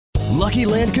Lucky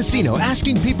Land Casino,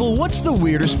 asking people, what's the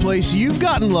weirdest place you've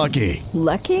gotten lucky?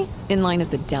 Lucky? In line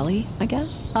at the deli, I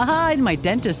guess? Aha, in my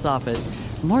dentist's office.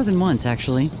 More than once,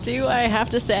 actually. Do I have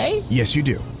to say? Yes, you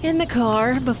do. In the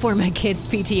car before my kids'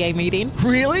 PTA meeting.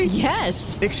 Really?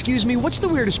 Yes. Excuse me, what's the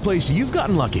weirdest place you've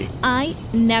gotten lucky? I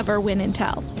never win and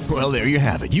tell. Well, there you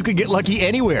have it. You can get lucky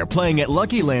anywhere, playing at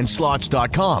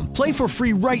LuckyLandSlots.com. Play for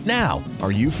free right now.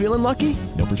 Are you feeling lucky?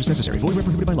 No purchase necessary. Void where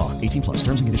prohibited by law. 18 plus.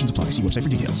 Terms and conditions apply. See website for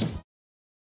details.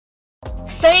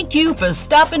 Thank you for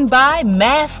stopping by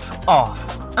Masks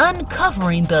Off,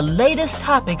 uncovering the latest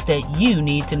topics that you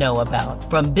need to know about,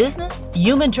 from business,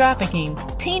 human trafficking,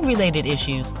 teen-related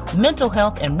issues, mental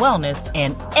health and wellness,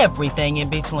 and everything in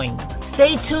between.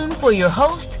 Stay tuned for your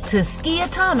host, Taskia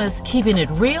Thomas, keeping it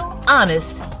real,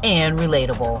 honest, and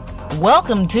relatable.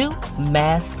 Welcome to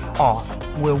Masks Off,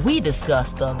 where we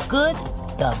discuss the good,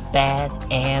 the bad,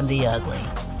 and the ugly.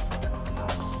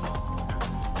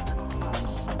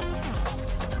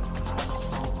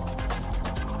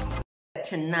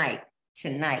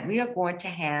 Tonight, we are going to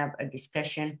have a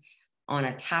discussion on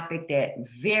a topic that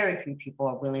very few people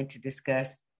are willing to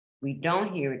discuss. We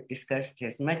don't hear it discussed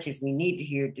as much as we need to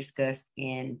hear it discussed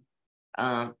in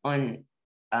the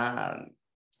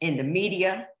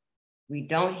media. We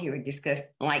don't hear it discussed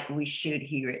like we should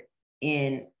hear it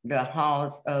in the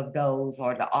halls of those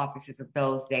or the offices of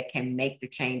those that can make the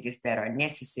changes that are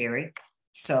necessary.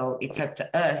 So it's up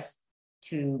to us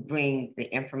to bring the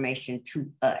information to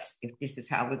us, if this is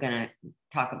how we're going to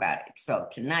talk about it. So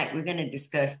tonight we're going to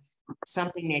discuss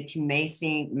something that you may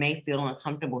feel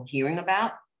uncomfortable hearing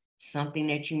about, something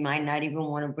that you might not even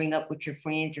want to bring up with your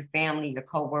friends, your family, your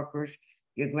coworkers,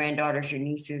 your granddaughters, your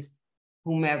nieces,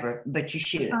 whomever, but you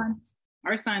should.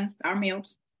 Our sons, our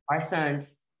males. Our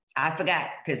sons. I forgot,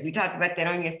 because we talked about that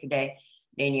on yesterday,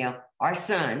 Danielle. Our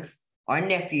sons, our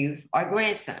nephews, our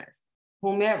grandsons,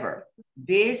 whomever.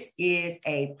 This is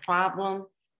a problem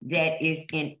that is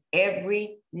in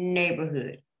every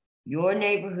neighborhood. Your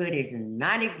neighborhood is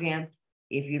not exempt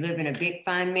if you live in a big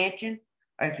fine mansion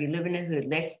or if you live in a hood.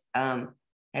 Let's,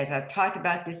 as I talked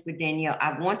about this with Danielle,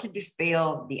 I want to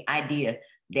dispel the idea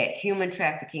that human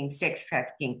trafficking, sex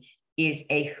trafficking is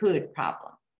a hood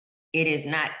problem. It is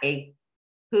not a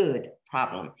hood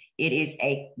problem. It is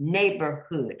a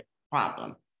neighborhood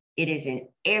problem. It is in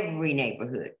every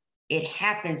neighborhood. It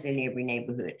happens in every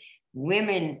neighborhood.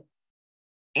 Women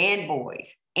and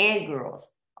boys and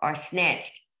girls are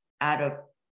snatched out of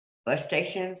bus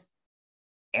stations,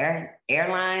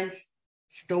 airlines,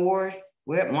 stores,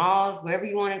 malls, wherever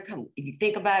you want to come. If you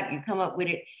think about it, you come up with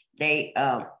it,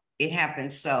 it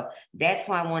happens. So that's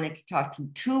why I wanted to talk to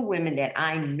two women that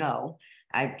I know.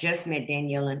 I just met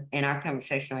Danielle, and our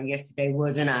conversation on yesterday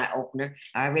was an eye-opener.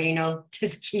 I already know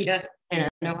Taskia, and I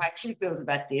know how she feels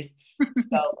about this.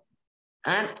 So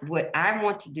what I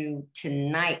want to do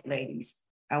tonight, ladies,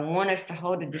 I want us to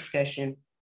hold a discussion,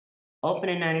 open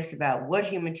and honest, about what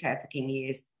human trafficking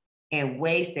is and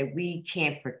ways that we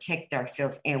can protect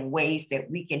ourselves and ways that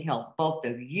we can help both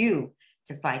of you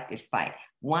to fight this fight.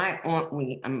 Why aren't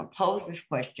we, I'm going to pose this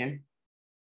question,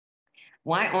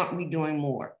 why aren't we doing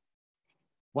more?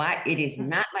 Why it is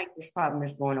not like this problem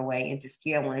is going away. And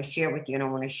Taskia, I want to share with you, and I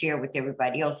want to share with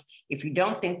everybody else. If you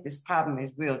don't think this problem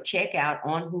is real, check out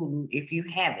on Hulu, if you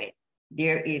have it.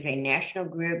 There is a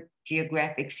National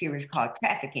Geographic series called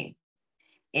Trafficking.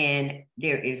 And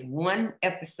there is one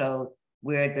episode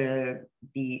where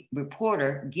the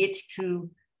reporter gets to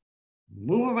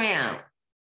move around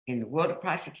in the world of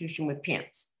prostitution with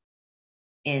pimps.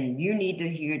 And you need to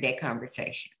hear that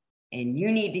conversation. And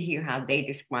you need to hear how they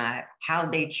describe how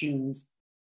they choose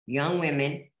young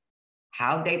women,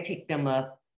 how they pick them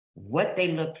up, what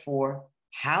they look for,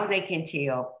 how they can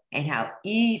tell, and how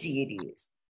easy it is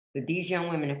for these young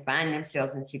women to find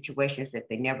themselves in situations that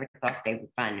they never thought they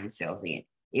would find themselves in.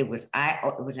 It was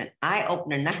an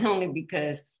eye-opener, not only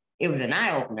because it was an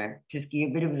eye-opener to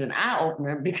Taskia, but it was an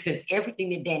eye-opener because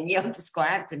everything that Danielle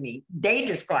described to me, they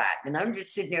described. And I'm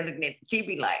just sitting there looking at the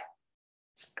TV like,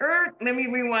 skirt, let me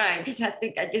rewind, because I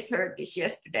think I just heard this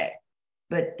yesterday.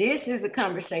 But this is a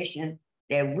conversation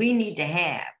that we need to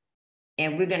have,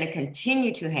 and we're going to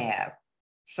continue to have,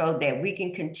 so that we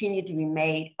can continue to be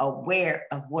made aware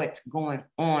of what's going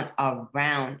on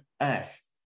around us.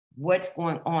 What's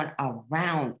going on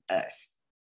around us.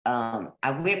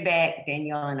 I went back,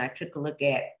 Danielle, and I took a look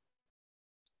at,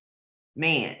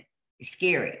 man, it's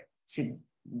scary. So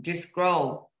just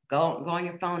scroll, go on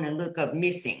your phone and look up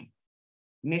missing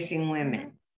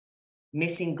women,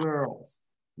 missing girls,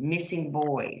 missing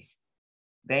boys.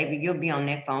 Baby, you'll be on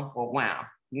that phone for a while.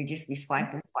 You'll just be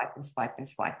swiping.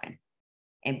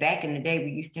 And back in the day, we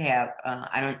used to have,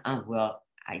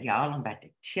 y'all, I'm about to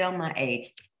tell my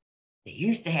age. They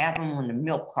used to have them on the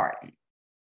milk carton.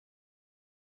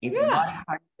 If you bought a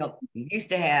carton of milk, you used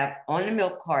to have on the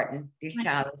milk carton, this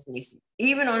child is missing.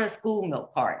 Even on a school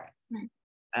milk carton.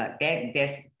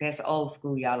 That's old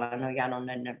school, y'all. I know y'all don't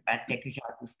know nothing about that because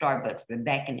y'all do Starbucks, but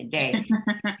back in the day,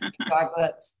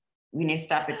 Starbucks, we didn't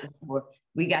stop at the store.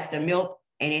 We got the milk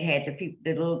and it had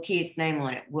the little kid's name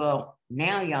on it. Well,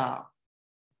 now y'all,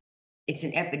 it's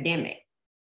an epidemic.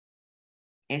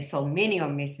 And so many are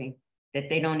missing that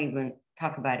they don't even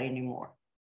talk about it anymore.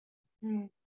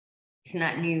 It's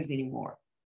not news anymore.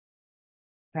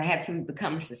 Perhaps we've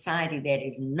become a society that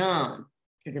is numb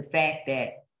to the fact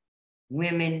that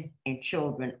women and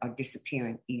children are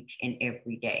disappearing each and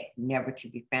every day, never to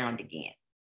be found again.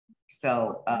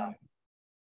 So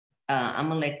I'm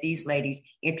gonna let these ladies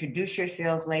introduce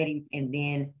yourselves, ladies, and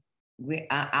then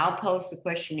I'll pose the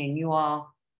question and you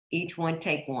all, each one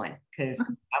take one, because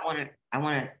I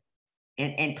wanna,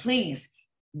 and please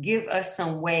give us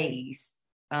some ways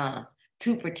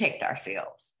to protect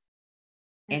ourselves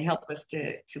and help us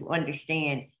to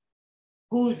understand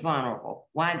who's vulnerable,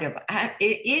 why they're,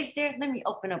 is there, let me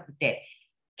open up with that.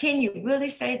 Can you really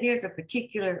say there's a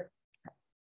particular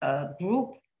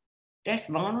group that's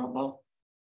vulnerable?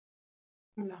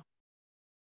 No.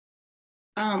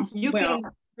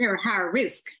 They're higher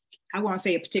risk. I won't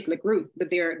say a particular group, but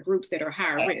there are groups that are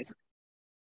higher risk.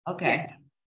 Okay. Yeah.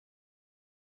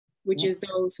 Which is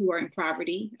those who are in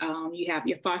poverty. You have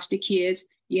your foster kids,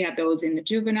 you have those in the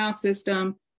juvenile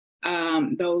system,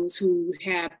 those who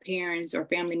have parents or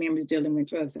family members dealing with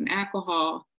drugs and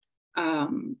alcohol.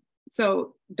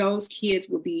 So those kids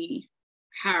will be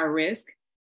higher risk.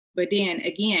 But then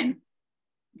again,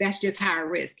 that's just higher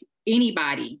risk.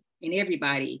 Anybody and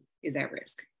everybody is at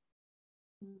risk.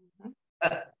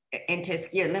 And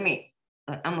Taskia,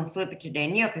 I'm gonna flip it to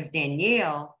Danielle because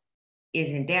Danielle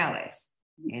is in Dallas.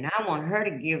 And I want her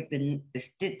to give the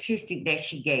statistic that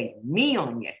she gave me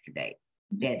on yesterday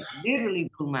that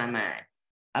literally blew my mind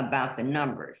about the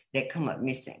numbers that come up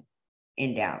missing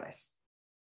in Dallas.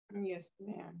 Yes,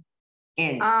 ma'am.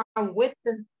 And with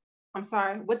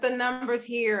the numbers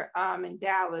here in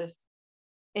Dallas,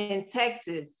 in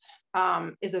Texas,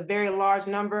 is a very large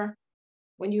number.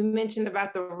 When you mentioned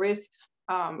about the risk,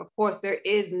 of course, there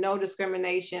is no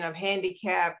discrimination of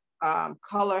handicap,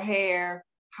 color, hair,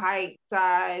 height,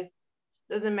 size,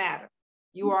 doesn't matter.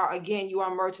 You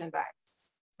are merchandise.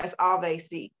 That's all they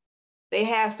see. They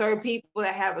have certain people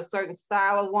that have a certain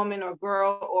style of woman or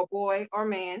girl or boy or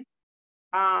man,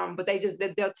 but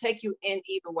they'll take you in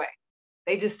either way.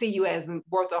 They just see you as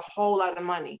worth a whole lot of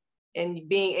money and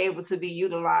being able to be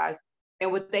utilized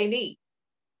and what they need,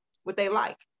 what they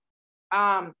like.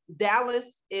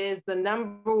 Dallas is the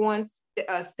number one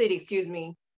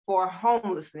city, for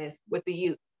homelessness with the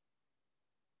youth.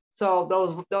 So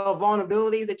the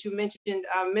vulnerabilities that you mentioned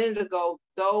a minute ago,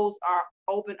 those are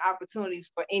open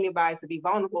opportunities for anybody to be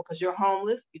vulnerable because you're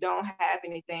homeless, you don't have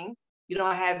anything, you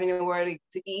don't have anywhere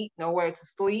to eat, nowhere to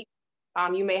sleep.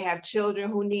 You may have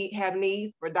children who have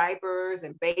needs for diapers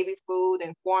and baby food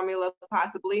and formula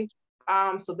possibly.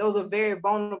 So those are very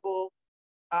vulnerable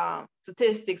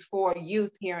statistics for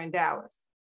youth here in Dallas.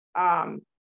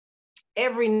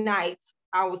 Every night,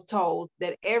 I was told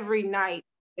that every night,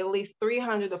 at least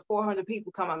 300 to 400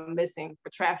 people come up missing for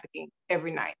trafficking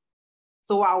every night.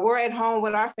 So while we're at home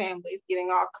with our families,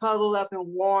 getting all cuddled up and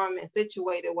warm and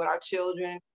situated with our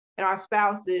children and our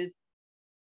spouses,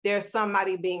 there's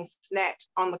somebody being snatched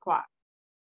on the clock.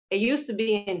 It used to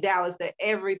be in Dallas that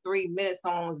every 3 minutes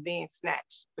someone was being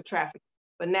snatched for trafficking,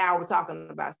 but now we're talking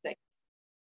about seconds.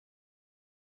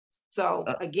 So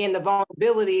again, the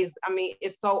vulnerability is,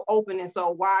 it's so open and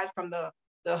so wide from the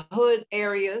hood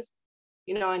areas,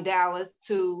 in Dallas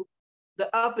to the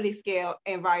uppity scale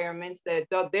environments that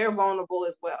they're vulnerable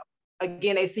as well.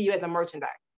 Again, they see you as a merchandise,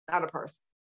 not a person.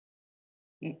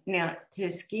 Now,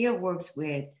 Taskia works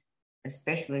with,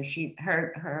 especially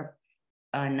her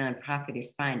nonprofit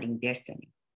is Finding Destiny,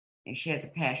 and she has a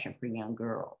passion for young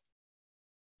girls.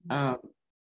 And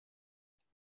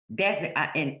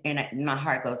my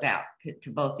heart goes out to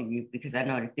both of you because I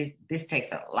know that this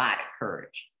takes a lot of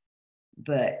courage,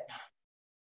 but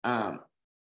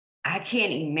I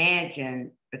can't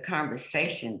imagine the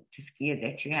conversation, Taskia,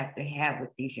 that you have to have with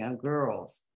these young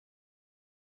girls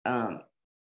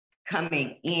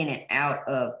coming in and out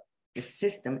of the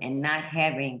system and not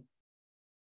having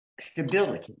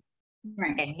stability,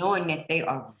 right, and knowing that they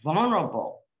are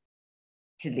vulnerable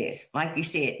to this. Like you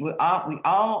said,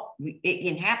 it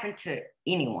can happen to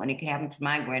anyone. It can happen to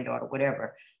my granddaughter,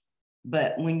 whatever.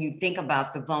 But when you think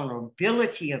about the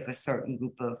vulnerability of a certain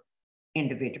group of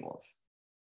individuals,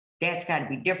 that's got to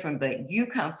be different. But you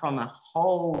come from a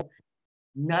whole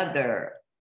nother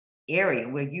area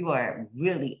where you are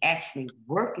really actually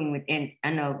working with, and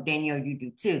I know Danielle, you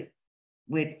do too,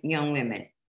 with young women.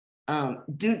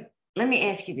 Let me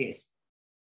ask you this: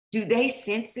 do they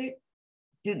sense it?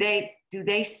 Do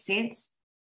they sense?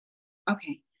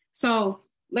 Okay, so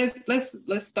let's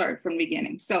start from the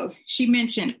beginning. So she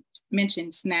mentioned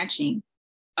snatching,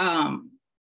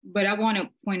 but I want to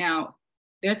point out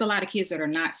there's a lot of kids that are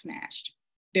not snatched.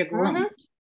 They're groomed,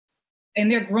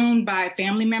 and they're groomed by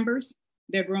family members.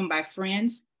 They're groomed by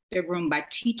friends. They're groomed by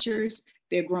teachers.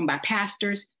 They're groomed by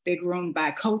pastors. They're groomed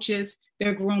by coaches.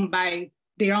 They're groomed by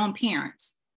their own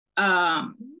parents.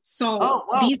 Whoa,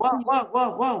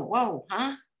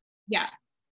 huh? Yeah.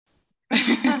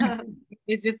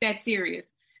 It's just that serious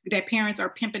that parents are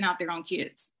pimping out their own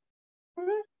kids.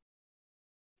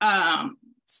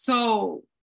 So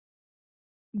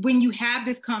when you have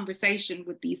this conversation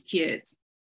with these kids,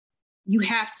 you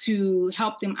have to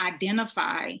help them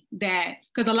identify that,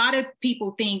 because a lot of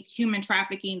people think human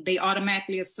trafficking, they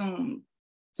automatically assume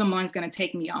someone's going to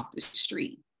take me off the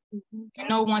street. And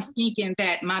no one's thinking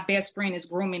that my best friend is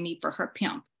grooming me for her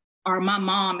pimp, or my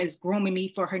mom is grooming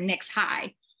me for her next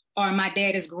high, or my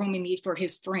dad is grooming me for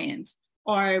his friends,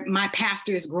 or my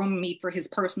pastor is grooming me for his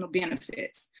personal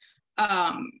benefits.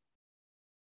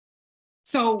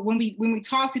 So when we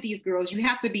talk to these girls, you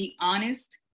have to be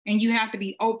honest and you have to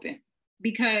be open,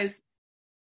 because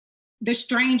the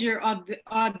stranger or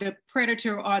the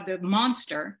predator or the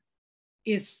monster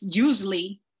is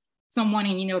usually someone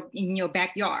in your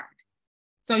backyard.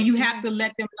 So you have to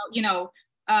let them know,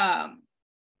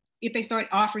 if they start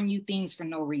offering you things for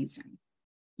no reason,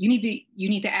 you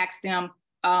need to ask them,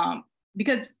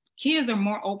 because kids are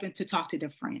more open to talk to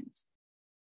their friends.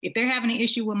 If they're having an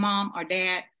issue with mom or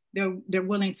dad, they're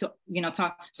willing to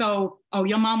talk. So, oh,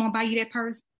 your mom won't buy you that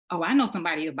purse? Oh, I know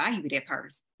somebody will buy you that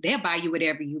purse. They'll buy you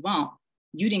whatever you want.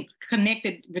 You didn't connect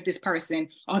with this person,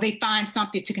 or they find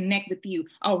something to connect with you.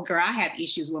 Oh, girl, I have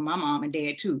issues with my mom and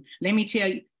dad too. Let me tell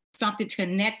you something to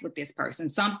connect with this person,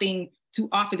 something to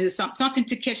offer this, something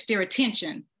to catch their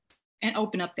attention and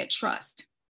open up that trust,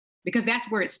 because that's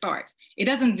where it starts. It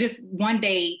doesn't just one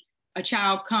day a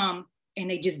child come and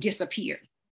they just disappear.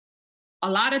 A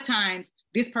lot of times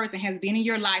this person has been in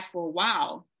your life for a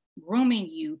while, grooming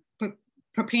you,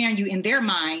 preparing you in their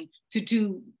mind to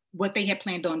do what they had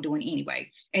planned on doing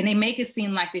anyway. And they make it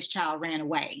seem like this child ran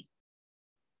away.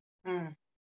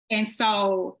 And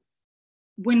so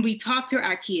when we talk to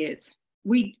our kids,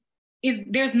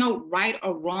 there's no right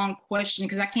or wrong question,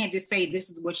 because I can't just say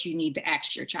this is what you need to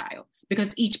ask your child,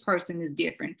 because each person is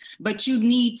different. But you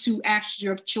need to ask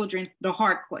your children the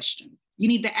hard questions. You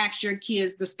need to ask your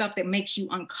kids the stuff that makes you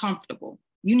uncomfortable.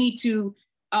 You need to,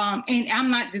 and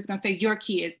I'm not just gonna say your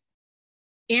kids,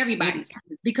 everybody's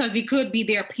kids, because it could be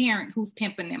their parent who's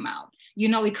pimping them out.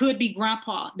 It could be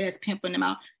grandpa that's pimping them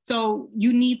out. So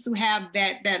you need to have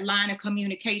that line of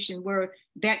communication where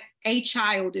that a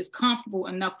child is comfortable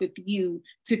enough with you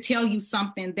to tell you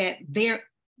something that they're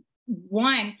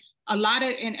a lot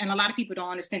of people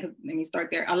don't understand. Let me start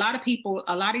there. A lot of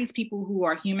these people who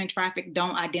are human trafficked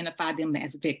don't identify them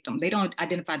as victims. They don't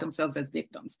identify themselves as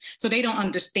victims. So they don't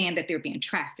understand that they're being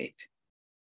trafficked.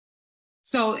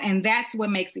 So, and that's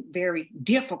what makes it very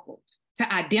difficult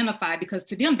to identify, because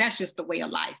to them, that's just the way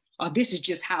of life, or this is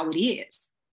just how it is.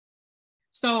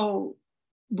 So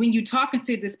when you're talking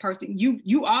to this person,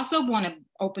 you also want to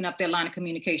open up that line of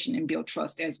communication and build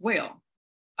trust as well.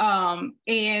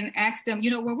 And ask them,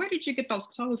 well, where did you get those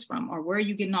clothes from? Or where are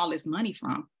you getting all this money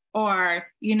from? Or,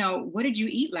 what did you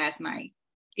eat last night?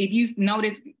 If you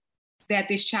notice that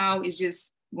this child is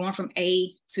just going from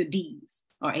A to D's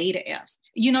or A to F's,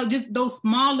 just those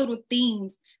small little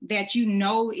things that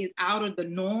is out of the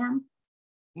norm,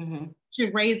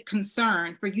 should raise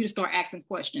concern for you to start asking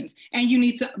questions. And you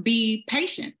need to be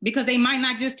patient, because they might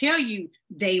not just tell you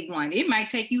day one. It might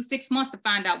take you 6 months to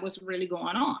find out what's really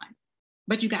going on.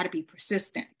 But you got to be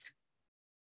persistent.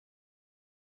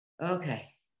 Okay.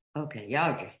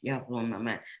 Y'all blowing my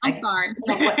mind. I'm sorry.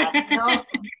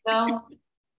 No,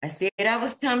 I said I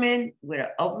was coming with an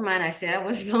open mind. I said I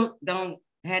was going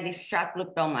have this shock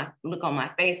look on my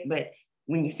face. But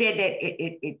when you said that,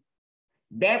 it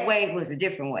that way was a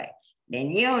different way.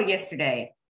 Danielle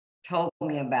yesterday told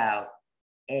me about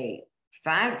a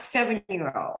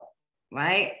 7-year-old,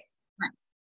 right?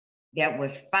 That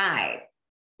was 5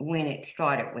 when it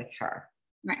started with her.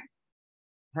 Right.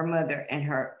 Her mother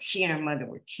she and her mother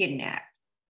were kidnapped,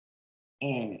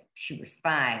 and she was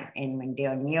 5. And when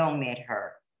Danielle met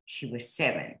her, she was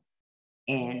 7.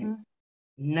 And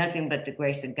nothing but the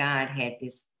grace of God had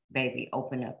this baby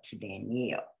open up to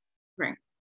Danielle. Right.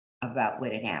 about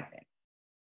what had happened.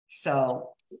 So,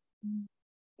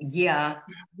 yeah,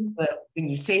 but when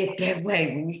you say it that way,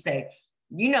 when you say,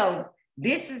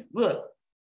 look,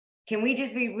 can we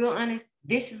just be real honest?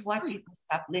 This is why people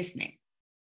stop listening,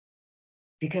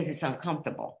 because it's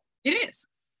uncomfortable. It is.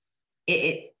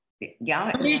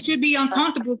 Y'all. But it should be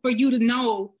uncomfortable for you to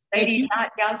know. Ladies,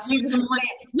 y'all see what I'm saying?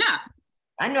 Yeah.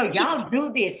 I know y'all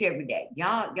do this every day.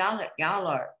 Y'all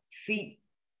are feet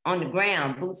on the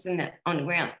ground, boots on the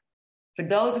ground. For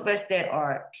those of us that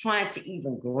are trying to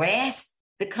even grasp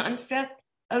the concept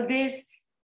of this,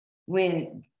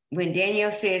 when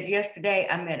Danielle says yesterday,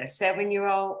 I met a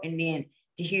 7-year-old, and then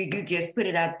to hear you just put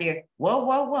it out there,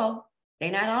 whoa,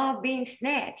 they're not all being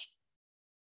snatched.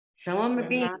 Some of them are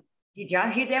being, did y'all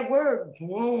hear that word,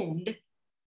 groomed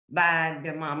by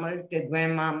the mamas, the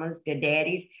grandmamas, the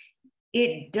daddies?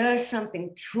 It does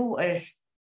something to us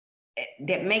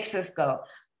that makes us go,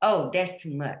 oh, that's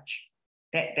too much.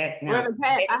 Reverend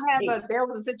Pat, there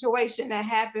was a situation that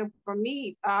happened for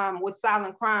me with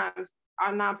Silent Crimes,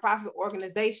 our nonprofit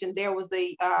organization. There was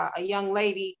a young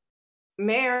lady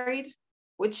married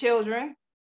with children.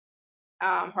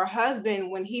 Her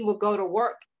husband, when he would go to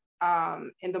work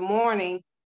in the morning,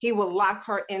 he would lock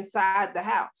her inside the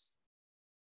house.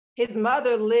 His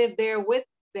mother lived there with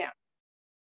them.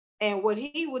 And what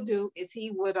he would do is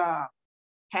he would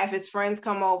have his friends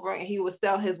come over, and he would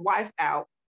sell his wife out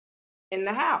in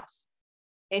the house.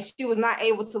 And she was not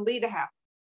able to leave the house.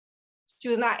 She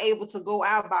was not able to go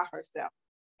out by herself,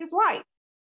 his wife.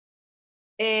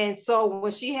 And so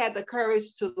when she had the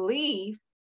courage to leave,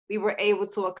 we were able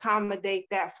to accommodate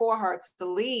that for her to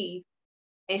leave.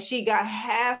 And she got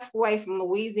halfway from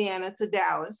Louisiana to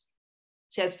Dallas.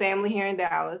 She has family here in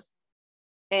Dallas.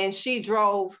 And she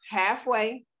drove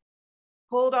halfway,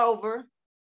 pulled over.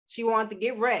 She wanted to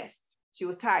get rest. She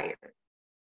was tired.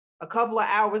 A couple of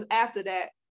hours after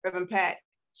that, Reverend Pat,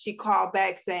 she called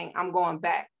back saying, I'm going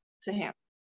back to him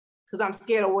because I'm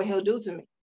scared of what he'll do to me.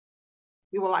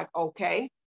 We were like, okay,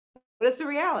 but it's a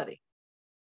reality.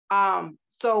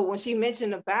 So when she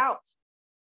mentioned about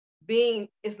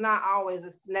it's not always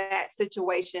a snatch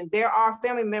situation. There are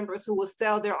family members who will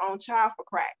sell their own child for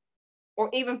crack, or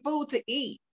even food to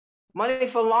eat, money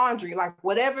for laundry, like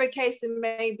whatever case it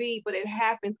may be, but it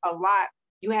happens a lot.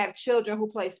 You have children who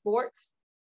play sports,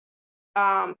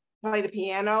 play the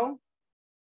piano,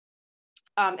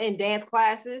 in dance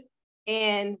classes,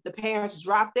 and the parents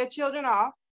drop their children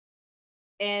off,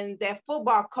 and that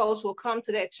football coach will come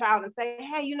to that child and say,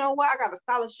 hey, you know what? I got a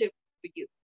scholarship for you.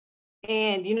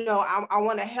 And, I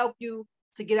want to help you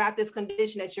to get out this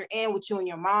condition that you're in with you and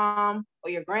your mom or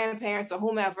your grandparents or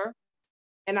whomever.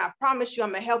 And I promise you,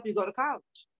 I'm going to help you go to college.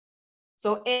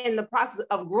 So in the process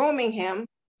of grooming him,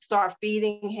 start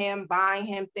feeding him, buying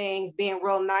him things, being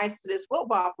real nice to this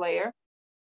football player,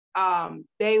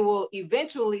 they will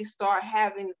eventually start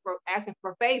asking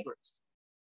for favors.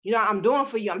 I'm doing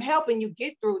for you. I'm helping you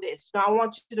get through this. I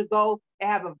want you to go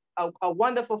and have a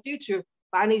wonderful future,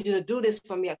 but I need you to do this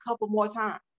for me a couple more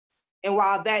times. And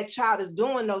while that child is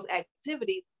doing those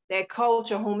activities, that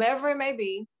coach or whomever it may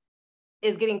be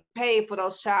is getting paid for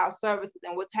those child services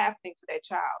and what's happening to that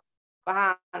child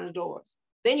behind the doors.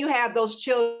 Then you have those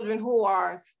children who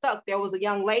are stuck. There was a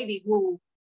young lady who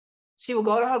she would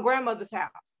go to her grandmother's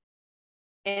house.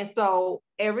 And so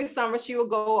every summer she would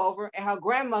go over, and her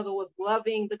grandmother was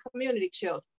loving the community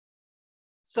children.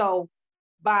 So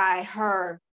by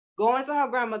her going to her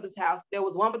grandmother's house, there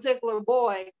was one particular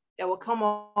boy that would come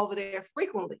over there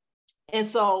frequently. And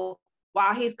so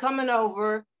while he's coming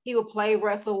over, he would play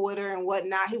wrestle with her and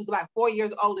whatnot. He was about 4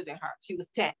 years older than her. She was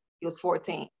 10. He was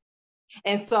 14.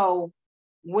 And so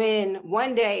when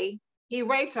one day he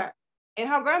raped her in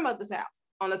her grandmother's house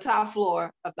on the top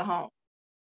floor of the home,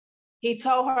 he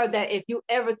told her that if you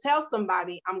ever tell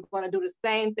somebody, I'm going to do the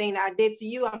same thing I did to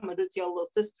you, I'm going to do to your little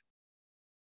sister.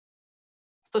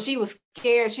 So she was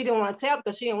scared. She didn't want to tell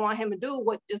because she didn't want him to do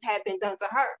what just had been done to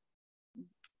her.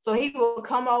 So he would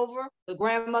come over, the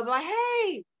grandmother like,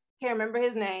 hey, can't remember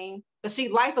his name, but she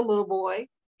liked the little boy.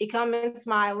 He come in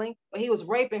smiling, but he was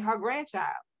raping her grandchild.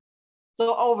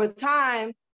 So over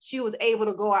time, she was able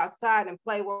to go outside and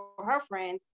play with her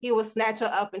friends. He would snatch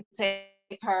her up and take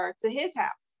her to his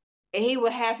house. And he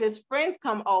would have his friends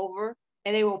come over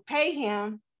and they will pay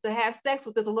him to have sex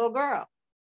with this little girl.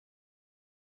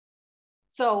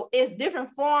 So it's different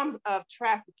forms of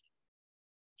trafficking.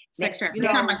 Sex trafficking.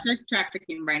 We're talking about sex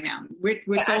trafficking right now. We're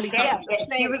solely talking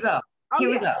about. Here we go. Here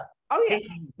we go. Oh, yeah. This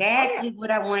is exactly what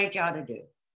I wanted y'all to do.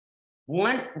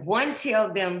 One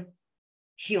tell them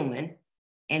human,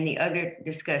 and the other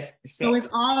discuss the sex.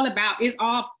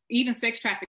 So even sex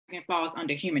trafficking falls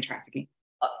under human trafficking.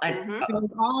 So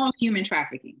it's all human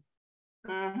trafficking.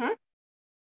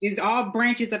 It's all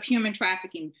branches of human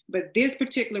trafficking. But this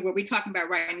particular, what we're talking about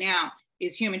right now,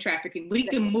 is human trafficking. We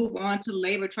can move on to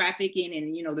labor trafficking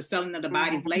and, you know, the selling of the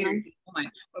bodies later.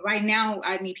 But right now,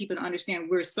 I need people to understand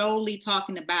we're solely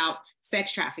talking about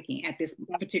sex trafficking at this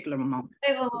particular moment.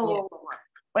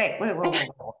 Wait.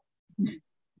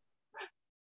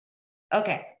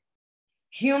 Okay.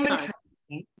 Human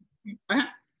trafficking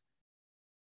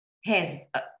has,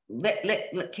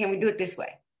 can we do it this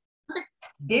way?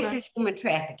 This is human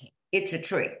trafficking. It's a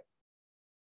tree.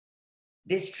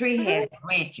 This tree has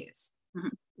branches.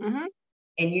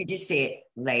 And you just said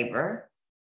labor,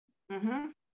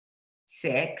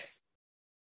 sex.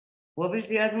 What was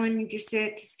the other one you just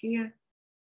said, Taskia?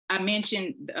 I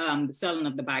mentioned the selling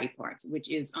of the body parts, which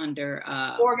is under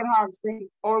organ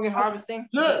harvesting.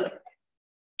 Look,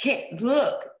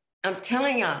 I'm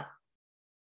telling y'all,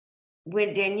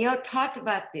 when Danielle talked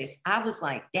about this, I was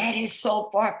like, that is so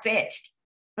far-fetched.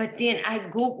 But then I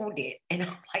Googled it and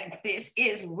I'm like, this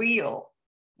is real.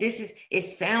 It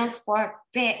sounds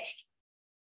far-fetched.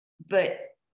 But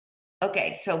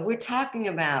okay, so we're talking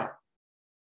about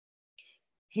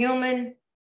human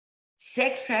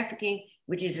sex trafficking,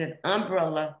 which is an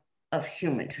umbrella of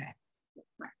human trafficking.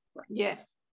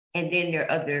 Yes. And then there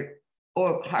are other,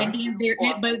 but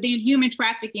then human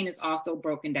trafficking is also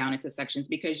broken down into sections,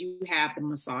 because you have the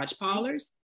massage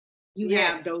parlors, you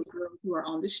have those girls who are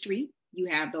on the street, you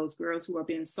have those girls who are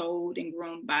being sold and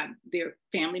groomed by their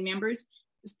family members.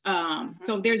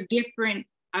 So there's different,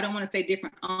 I don't want to say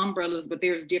different umbrellas, but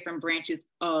there's different branches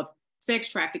of sex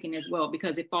trafficking as well,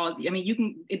 because it falls, I mean, you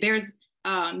can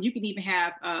even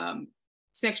have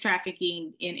sex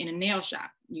trafficking in a nail shop.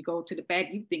 You go to the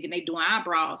back, you thinking they doing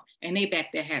eyebrows and they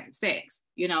back there having sex,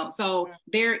 you know? So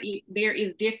there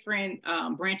is different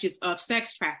branches of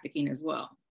sex trafficking as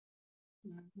well.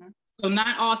 So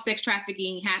not all sex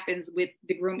trafficking happens with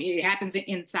the groom. It happens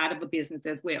inside of a business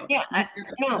as well. Yeah,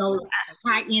 those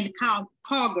high-end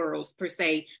call girls per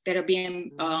se that are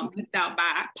being put out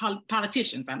by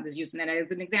politicians. I'm just using that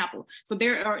as an example. So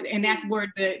there are, and that's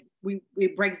where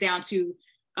it breaks down to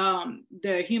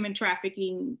the human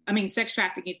trafficking. I mean, sex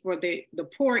trafficking for the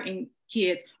poor and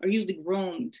kids are usually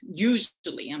groomed.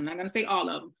 Usually, I'm not going to say all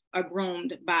of them are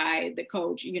groomed by the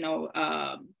coach. You know.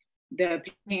 The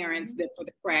parents for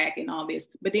the crack and all this,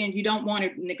 but then you don't want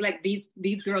to neglect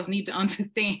these girls. Need to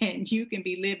understand you can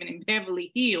be living in Beverly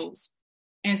Hills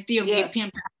and still get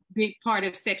pimped out. Big part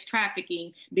of sex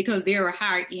trafficking, because there are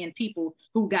higher end people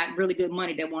who got really good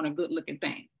money that want a good looking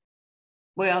thing.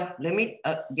 Well, let me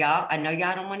y'all, I know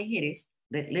y'all don't want to hear this,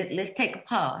 but let's take a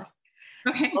pause.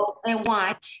 Okay. Go and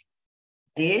watch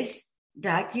this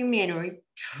documentary,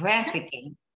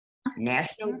 Trafficking,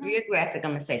 National Geographic.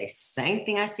 I'm going to say the same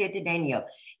thing I said to Danielle.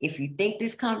 If you think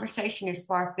this conversation is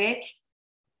far-fetched,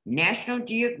 National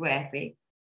Geographic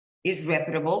is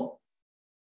reputable.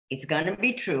 It's going to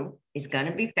be true. It's going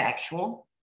to be factual.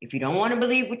 If you don't want to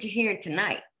believe what you're hearing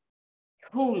tonight,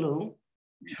 Hulu,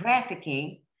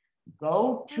 Trafficking,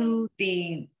 go to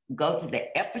the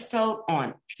episode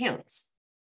on pimps.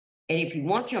 And if you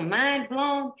want your mind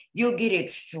blown, you'll get it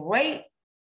straight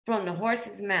from the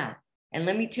horse's mouth. And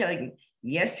let me tell you,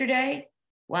 yesterday,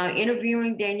 while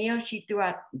interviewing Danielle, she threw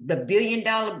out the $1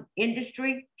 billion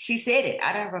industry. She said it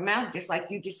out of her mouth, just like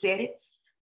you just said it.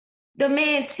 The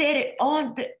man said it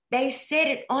they said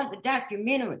it on the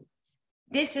documentary.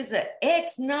 This is an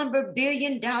X number $1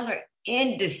 billion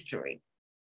industry.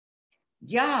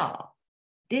 Y'all,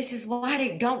 this is why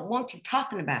they don't want you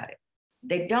talking about it.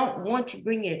 They don't want you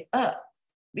bringing it up.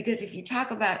 Because if you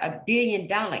talk about $1 billion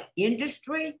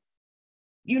industry,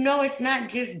 you know it's not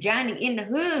just Johnny in the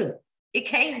hood. It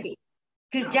can't be.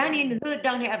 Because Johnny in the hood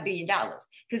don't have $1 billion.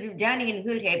 Because if Johnny in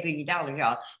the hood had $1 billion,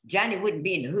 y'all, Johnny wouldn't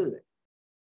be in the hood.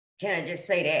 Can I just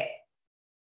say that?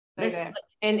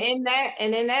 And in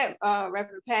that,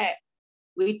 Reverend Pat,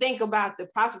 we think about the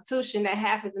prostitution that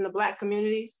happens in the Black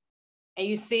communities, and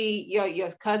you see your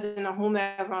cousin or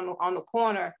whomever on the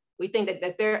corner. We think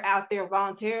that they're out there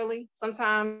voluntarily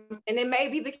sometimes, and it may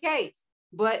be the case.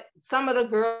 But some of the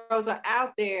girls are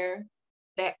out there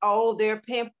that owe their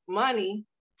pimp money,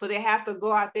 so they have to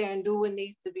go out there and do what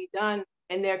needs to be done,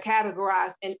 and they're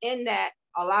categorized. And in that,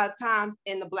 a lot of times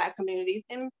in the Black communities,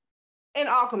 and in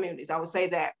all communities, I would say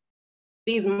that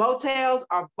these motels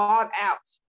are bought out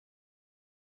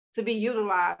to be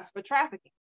utilized for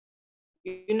trafficking.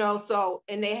 You know, so,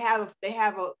 and they have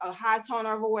a high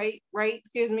turnover rate,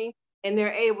 and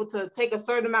they're able to take a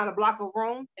certain amount of block of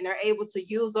room, and they're able to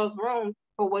use those rooms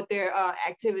for what their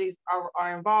activities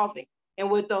are involving. And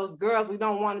with those girls, we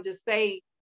don't want to just say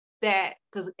that,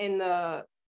 because in the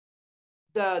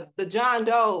the John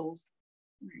Does,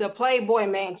 the Playboy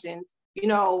mansions, you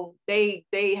know, they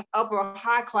upper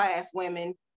high class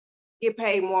women get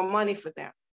paid more money for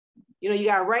them. You know, you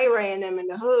got Ray Ray and them in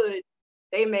the hood,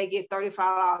 they may get $35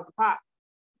 a pop,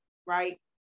 right?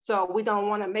 So we don't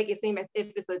want to make it seem as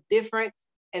if it's a difference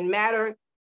and matter.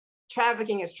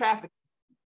 Trafficking is trafficking.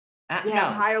 You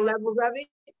have higher levels of it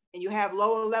and you have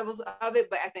lower levels of it,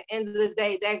 but at the end of the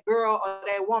day, that girl or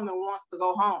that woman wants to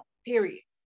go home, period.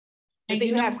 And then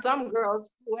you have some girls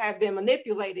who have been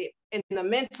manipulated in the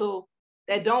mental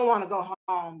that don't want to go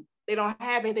home. They don't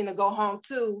have anything to go home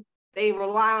to. They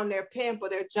rely on their pimp or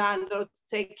their John Doe to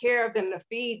take care of them, to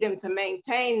feed them, to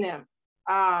maintain them.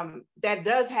 That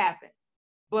does happen.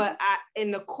 But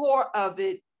in the core of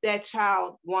it, that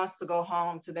child wants to go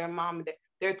home to their mom and dad.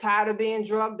 They're tired of being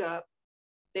drugged up.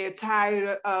 They're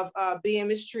tired of being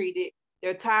mistreated.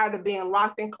 They're tired of being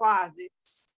locked in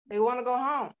closets. They want to go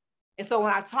home. And so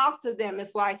when I talk to them,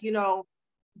 it's like, you know,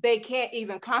 they can't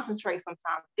even concentrate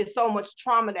sometimes. It's so much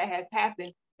trauma that has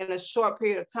happened in a short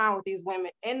period of time with these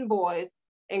women and boys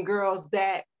and girls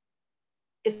that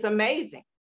it's amazing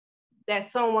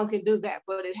that someone can do that,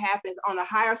 but it happens on a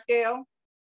higher scale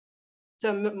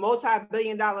to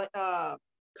multi-billion-dollar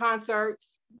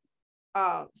concerts,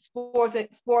 sports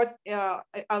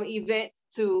events,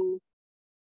 to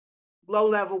low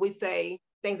level, we say,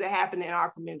 things that happen in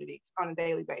our communities on a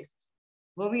daily basis.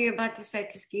 What were you about to say,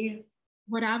 Taskia?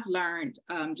 What I've learned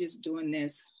just doing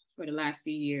this for the last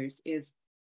few years is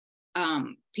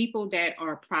people that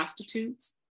are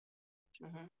prostitutes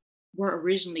were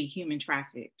originally human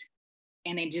trafficked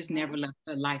and they just never left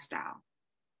the lifestyle.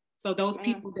 So those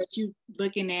people that you're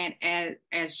looking at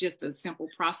as just a simple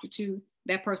prostitute,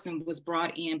 that person was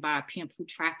brought in by a pimp who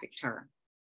trafficked her.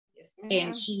 Yes,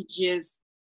 and she just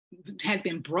has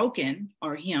been broken,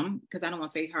 or him, because I don't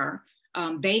want to say her.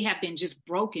 They have been just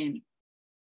broken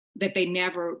that they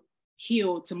never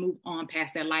healed to move on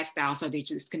past that lifestyle. So they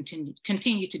just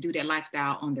continue to do that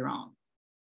lifestyle on their own.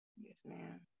 Yes,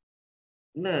 ma'am.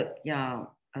 Look,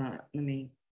 y'all,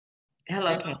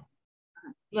 hello, Kate.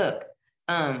 Look,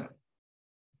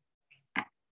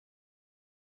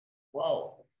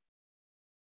 whoa.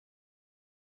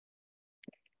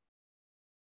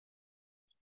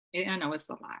 I know it's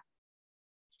a lot.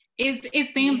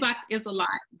 It seems like it's a lot,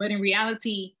 but in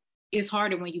reality, it's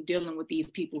harder when you're dealing with these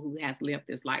people who has lived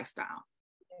this lifestyle.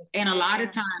 Yes, and a lot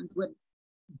of times what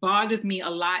bothers me a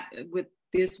lot with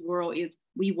this world is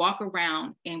we walk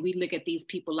around and we look at these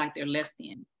people like they're less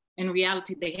than. In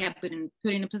reality, they have been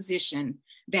put in a position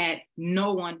that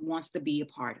no one wants to be a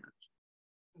part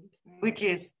of. Which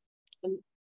is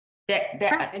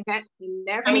that's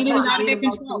I mean, it was out of their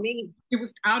control. It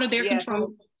was out of their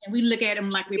control. And we look at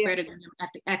them like we're better than them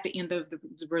at the end of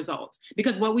the results.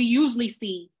 Because what we usually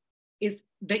see is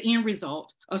the end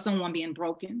result of someone being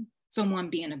broken,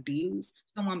 someone being abused,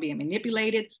 someone being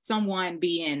manipulated, someone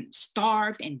being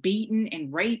starved and beaten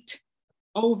and raped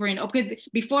over and over. Because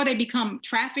before they become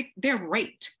trafficked, they're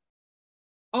raped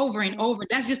over and over.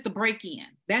 That's just the break-in.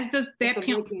 That's just that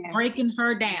pimp breaking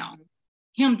her down,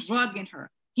 him drugging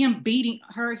her, him beating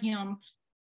her, him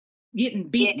getting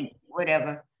beaten,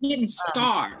 whatever, getting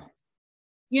starved.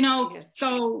 You know,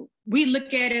 so we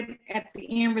look at it at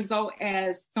the end result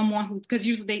as someone who's, because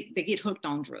usually they get hooked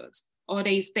on drugs or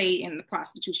they stay in the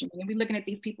prostitution. And we're looking at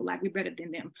these people like we're better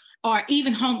than them, or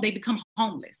even they become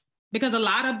homeless. Because a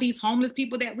lot of these homeless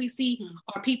people that we see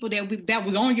are people that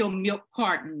was on your milk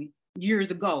carton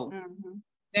years ago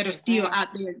that are still out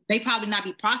there. They probably not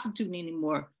be prostituting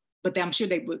anymore, but I'm sure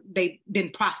they've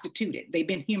been prostituted. They've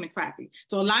been human trafficked.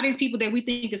 So a lot of these people that we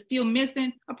think are still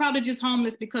missing are probably just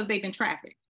homeless because they've been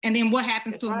trafficked. And then what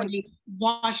happens to them when they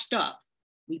washed up?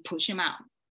 We push them out.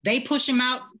 They push them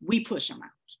out. We push them out.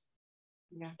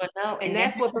 Yeah. But no, and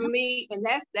that's what for me, and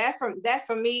that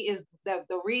for me is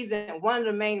the reason, one of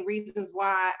the main reasons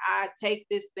why I take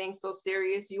this thing so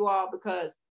serious, you all,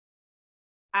 because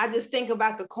I just think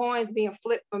about the coins being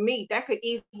flipped for me. That could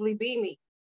easily be me.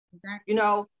 Exactly. You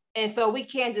know, and so we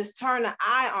can't just turn an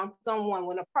eye on someone.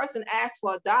 When a person asks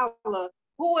for $1,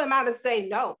 who am I to say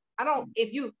no? I don't,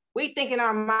 we think in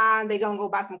our mind they're gonna go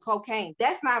buy some cocaine.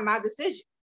 That's not my decision.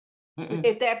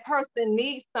 If that person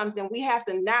needs something, we have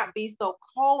to not be so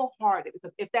cold-hearted,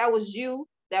 because if that was you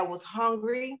that was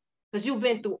hungry, because you've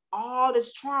been through all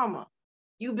this trauma,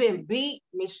 you've been beat,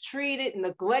 mistreated,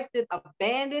 neglected,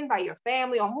 abandoned by your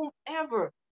family or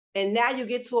whomever, and now you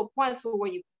get to a point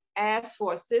where you ask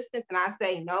for assistance and I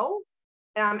say no,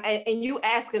 and you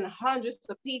asking hundreds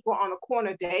of people on the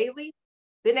corner daily,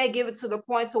 then they give it to the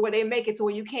point to where they make it to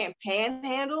where you can't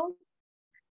panhandle.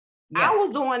 Yeah. I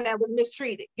was the one that was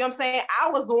mistreated. You know what I'm saying? I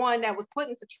was the one that was put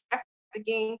into trafficking.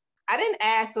 trafficking. I didn't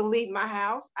ask to leave my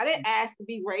house. I didn't ask to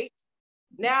be raped.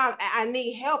 Now I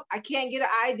need help. I can't get an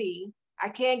ID. I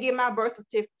can't get my birth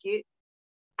certificate.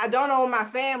 I don't know where my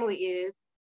family is.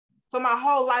 So my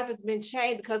whole life has been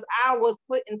changed because I was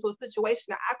put into a situation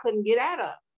that I couldn't get out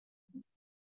of.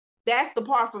 That's the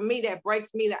part for me that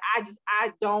breaks me, that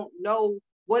I don't know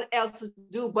what else to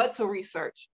do but to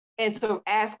research and to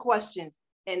ask questions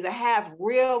and to have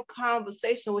real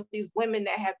conversation with these women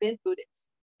that have been through this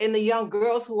and the young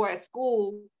girls who are at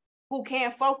school who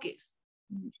can't focus.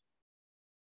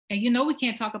 And you know, we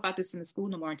can't talk about this in the school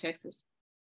no more in Texas.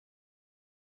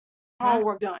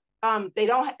 Homework done. They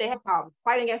have problems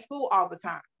fighting at school all the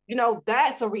time. You know,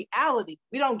 that's a reality.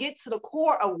 We don't get to the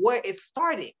core of where it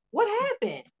started. What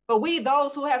happened? But we,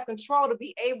 those who have control to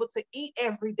be able to eat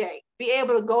every day, be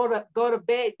able to go to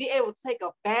bed, be able to take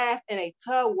a bath in a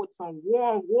tub with some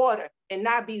warm water and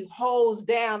not be hosed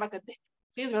down like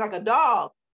a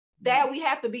dog. That we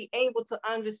have to be able to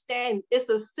understand. It's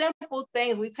the simple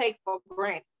things we take for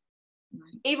granted.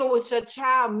 Even with your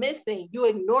child missing, you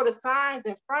ignore the signs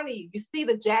in front of you. You see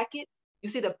the jacket, you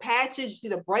see the patches, you see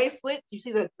the bracelets, you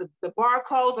see the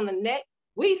barcodes on the neck.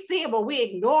 We see it, but we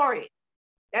ignore it.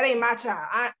 That ain't my child.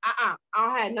 I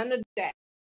don't have none of that.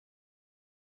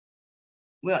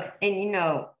 Well, and you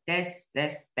know, that's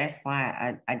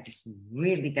why I just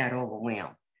really got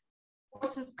overwhelmed.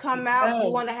 Forces come out.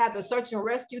 You want to have the search and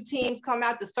rescue teams come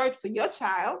out to search for your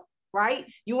child, right?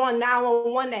 You want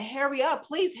 911 to hurry up.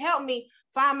 Please help me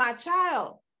find my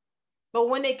child. But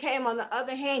when they came on the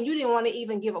other hand, you didn't want to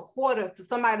even give a quarter to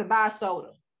somebody to buy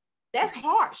soda. That's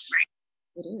harsh.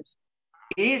 It is.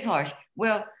 It is harsh.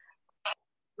 Well,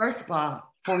 first of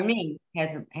all, for me,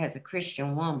 as a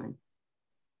Christian woman,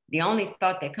 the only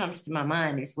thought that comes to my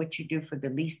mind is what you do for the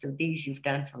least of these, you've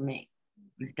done for me.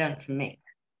 You've done to me.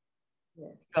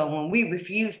 Yes. So when we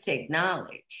refuse to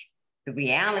acknowledge the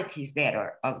realities that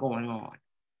are going on,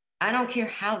 I don't care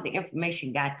how the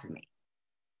information got to me.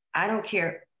 I don't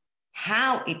care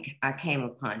how I came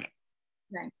upon it.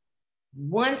 Right.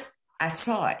 Once I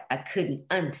saw it, I couldn't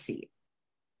unsee it.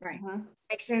 Right.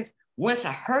 Makes sense? Once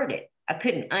I heard it, I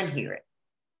couldn't unhear it.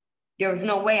 There was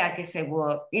no way I could say,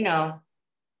 well, you know,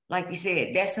 like you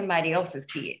said, that's somebody else's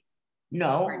kid.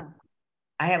 No, right.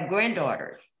 I have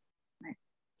granddaughters. Right.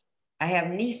 I have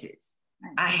nieces.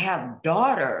 Right. I have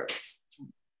daughters.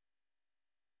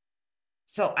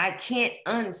 So I can't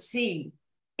unsee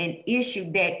an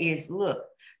issue that is, look,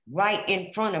 right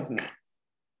in front of me.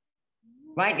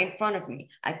 Right in front of me.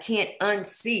 I can't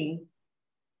unsee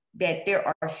that there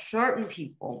are certain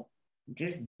people,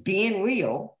 just being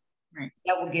real, right,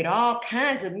 that will get all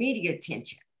kinds of media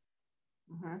attention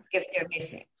if they're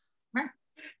missing. Right.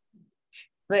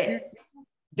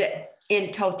 But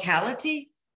in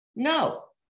totality, no.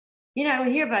 You're not going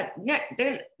to hear about,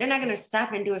 they're not going to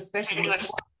stop and do a special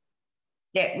report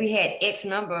that we had X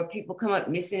number of people come up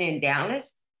missing in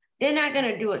Dallas. They're not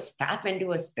going to stop and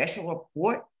do a special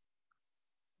report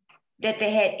that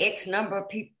they had X number of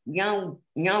people, young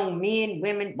men,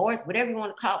 women, boys, whatever you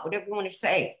want to call it, whatever you want to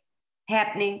say,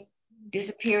 happening,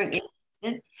 disappearing.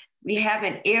 We have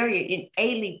an area in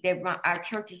A-League that our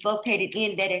church is located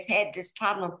in that has had this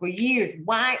problem for years.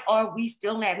 Why are we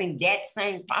still having that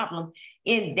same problem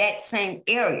in that same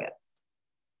area?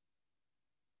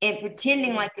 And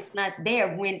pretending like it's not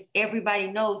there when everybody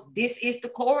knows this is the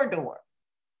corridor.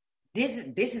 This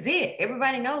is it.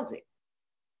 Everybody knows it.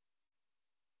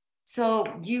 So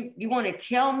you want to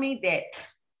tell me that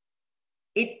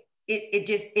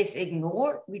it's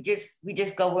ignored? We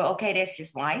just go, well, okay, that's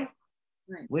just life.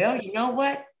 Right. Well, you know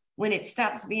what? When it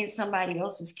stops being somebody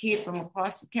else's kid from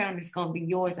across the town, it's going to be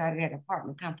yours out of that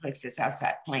apartment complex that's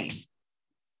outside playing.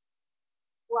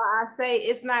 Well, I say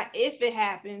it's not if it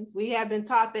happens. We have been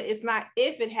taught that it's not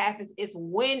if it happens, it's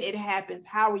when it happens.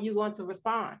 How are you going to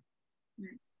respond?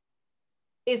 Right.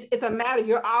 It's a matter,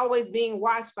 you're always being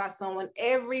watched by someone.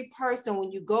 Every person,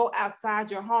 when you go outside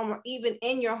your home or even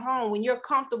in your home, when you're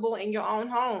comfortable in your own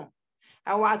home.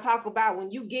 And what I talk about,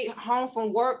 when you get home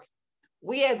from work,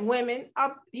 we as women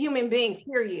are human beings,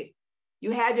 period.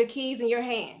 You have your keys in your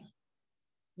hand.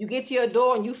 You get to your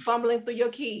door and you fumbling through your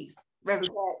keys.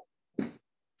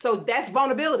 So that's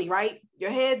vulnerability, right?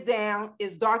 Your head's down,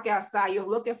 it's dark outside, you're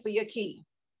looking for your key.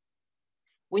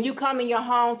 When you come in your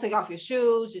home, take off your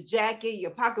shoes, your jacket,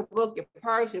 your pocketbook, your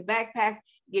purse, your backpack,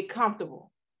 get comfortable.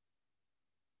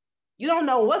 You don't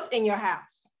know what's in your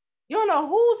house. You don't know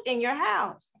who's in your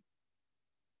house.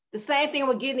 The same thing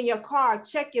with getting in your car,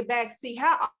 check your back seat.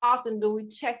 How often do we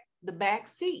check the back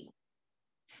seat?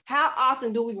 How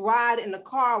often do we ride in the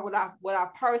car with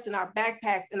our purse and our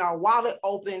backpacks and our wallet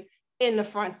open in the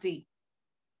front seat?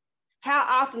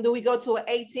 How often do we go to an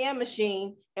ATM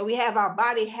machine and we have our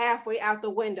body halfway out the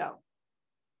window?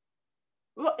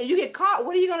 Look, you get caught,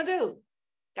 what are you gonna do?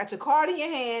 Got your card in your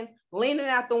hand, leaning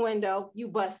out the window, you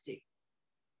busted.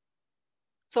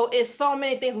 So it's so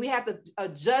many things. We have to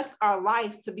adjust our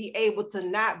life to be able to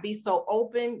not be so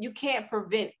open. You can't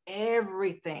prevent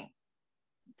everything,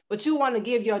 but you want to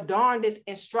give your darndest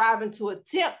and striving to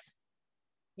attempt.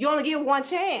 You only get one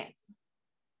chance.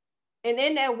 And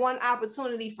in that one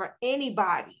opportunity for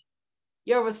anybody,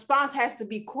 your response has to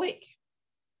be quick.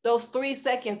 Those 3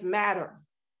 seconds matter.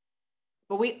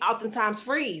 But we oftentimes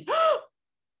freeze.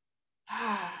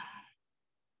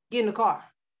 Get in the car.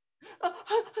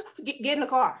 Get in the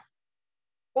car.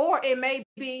 Or it may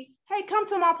be, hey, come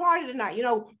to my party tonight. You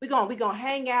know, we're gonna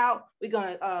hang out. We're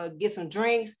gonna get some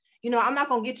drinks. You know, I'm not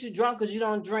gonna get you drunk because you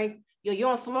don't drink. You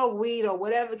don't smoke weed or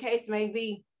whatever the case may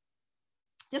be.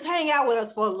 Just hang out with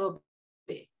us for a little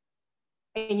bit.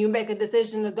 And you make a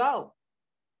decision to go.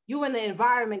 You in the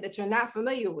environment that you're not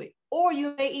familiar with. Or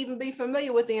you may even be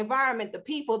familiar with the environment. The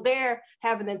people there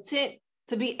have an intent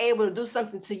to be able to do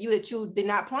something to you that you did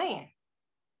not plan.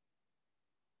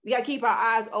 We got to keep our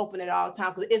eyes open at all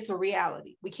times because it's a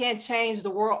reality. We can't change the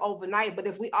world overnight, but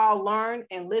if we all learn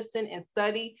and listen and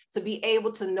study to be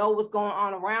able to know what's going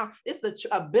on around, it's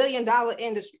a billion-dollar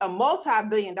industry, a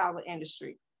multi-billion-dollar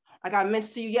industry. Like I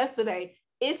mentioned to you yesterday,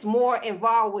 it's more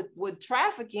involved with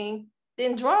trafficking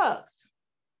than drugs.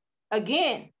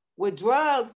 Again, with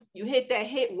drugs, you hit that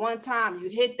hit one time, you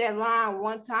hit that line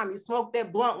one time, you smoke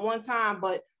that blunt one time,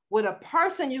 but with a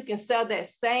person, you can sell that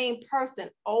same person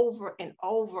over and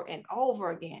over and over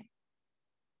again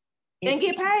and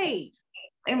get paid.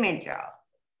 Amen, y'all.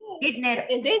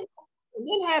 And then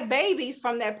have babies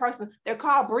from that person. They're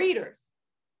called breeders.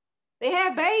 They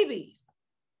have babies.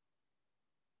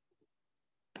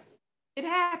 It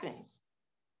happens.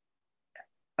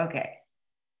 Okay.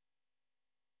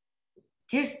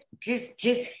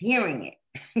 Just hearing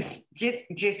it,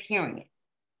 just hearing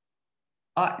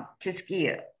it, to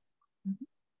skip.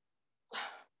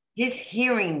 Just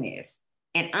hearing this,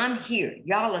 and I'm here.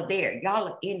 Y'all are there. Y'all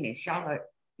are in this. Y'all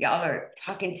are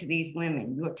talking to these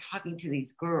women. You're talking to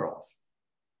these girls.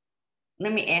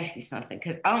 Let me ask you something,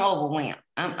 because I'm overwhelmed.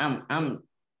 I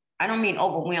don't mean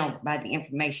overwhelmed by the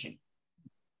information.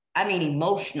 I mean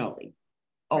emotionally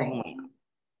overwhelmed.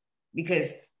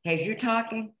 Because as you're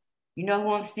talking, you know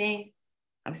who I'm seeing?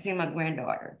 I'm seeing my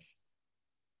granddaughters.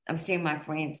 I'm seeing my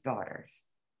friends' daughters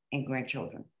and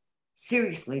grandchildren.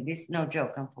 Seriously, this is no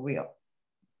joke. I'm for real.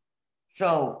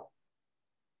 So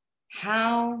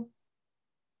how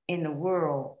in the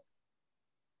world,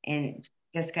 and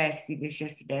Jessica asked you this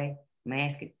yesterday, I'm going to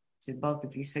ask it to both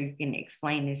of you so you can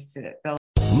explain this to those.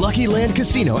 Lucky Land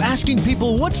Casino, asking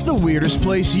people, what's the weirdest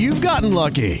place you've gotten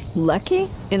lucky? Lucky?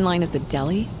 In line at the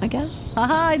deli, I guess?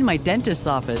 Aha, in my dentist's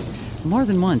office. More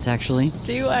than once, actually.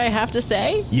 Do I have to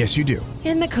say? Yes, you do.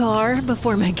 In the car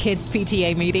before my kids'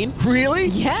 PTA meeting. Really?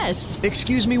 Yes.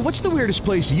 Excuse me, what's the weirdest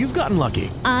place you've gotten lucky?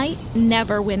 I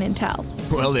never win and tell.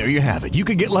 Well, there you have it. You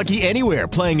can get lucky anywhere,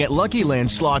 playing at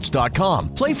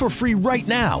LuckyLandSlots.com. Play for free right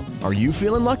now. Are you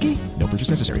feeling lucky? No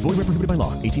purchase necessary. Void where prohibited by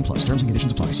law. 18+. Terms and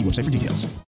conditions apply. See website for details.